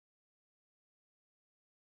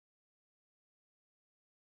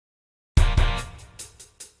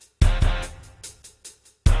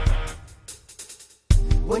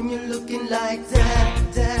when you're looking like that,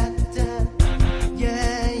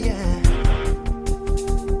 yeah, yeah.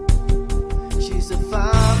 She's a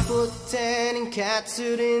 5'10" in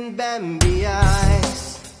catsuit in Bambi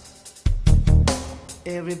eyes.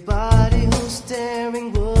 Everybody who's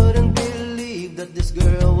staring wouldn't believe that this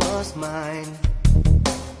girl was mine.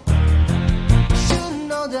 Should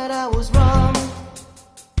know that I was wrong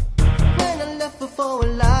when I left her for a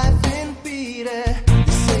life in Peter.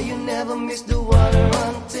 They say you never miss the water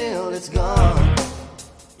until it's gone.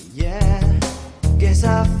 Yeah, guess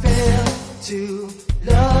I failed to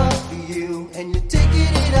love you, and you're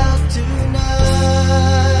taking it out tonight.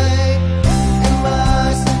 Am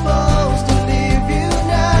I supposed to leave you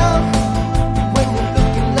now when you're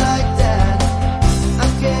looking like that? I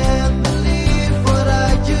can't believe what I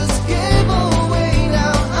just gave away.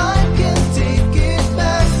 Now I can't take it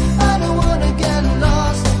back. I don't wanna get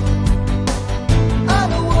lost. I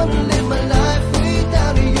don't wanna live my life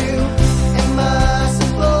without you. Am I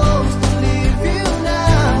supposed to leave you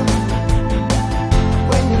now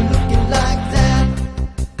when you're looking like that?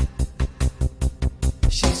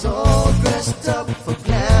 She's all dressed up for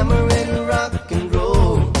glamour and rock and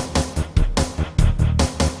roll.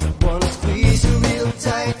 Wanna squeeze you real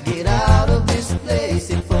tight, get out of this place.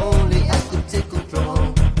 If only I could take control,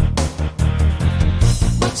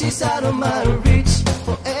 but she's out of my reach.